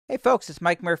Hey folks, it's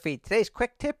Mike Murphy. Today's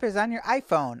quick tip is on your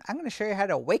iPhone. I'm going to show you how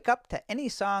to wake up to any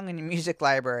song in your music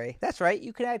library. That's right,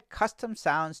 you can add custom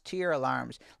sounds to your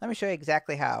alarms. Let me show you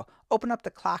exactly how. Open up the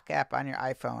clock app on your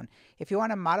iPhone. If you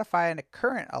want to modify a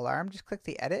current alarm, just click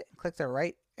the edit and click the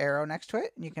right arrow next to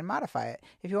it and you can modify it.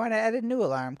 If you want to add a new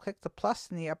alarm, click the plus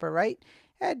in the upper right.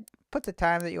 Put the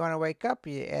time that you want to wake up.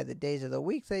 You add the days of the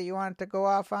week that you want it to go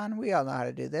off on. We all know how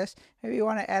to do this. Maybe you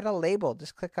want to add a label.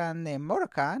 Just click on the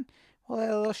emoticon. We'll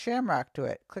add a little shamrock to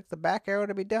it. Click the back arrow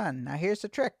to be done. Now here's the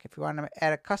trick. If you want to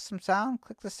add a custom sound,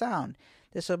 click the sound.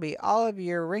 This will be all of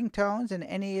your ringtones and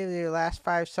any of your last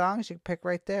 5 songs you can pick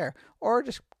right there. Or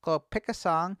just go pick a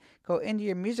song, go into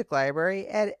your music library,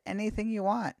 add anything you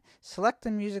want. Select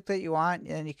the music that you want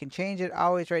and you can change it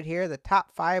always right here. The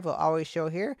top 5 will always show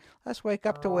here. Let's wake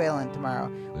up to Waylon tomorrow.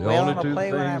 Waylon will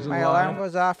play when my alarm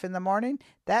goes off in the morning.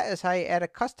 That is how you add a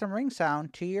custom ring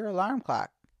sound to your alarm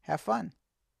clock. Have fun.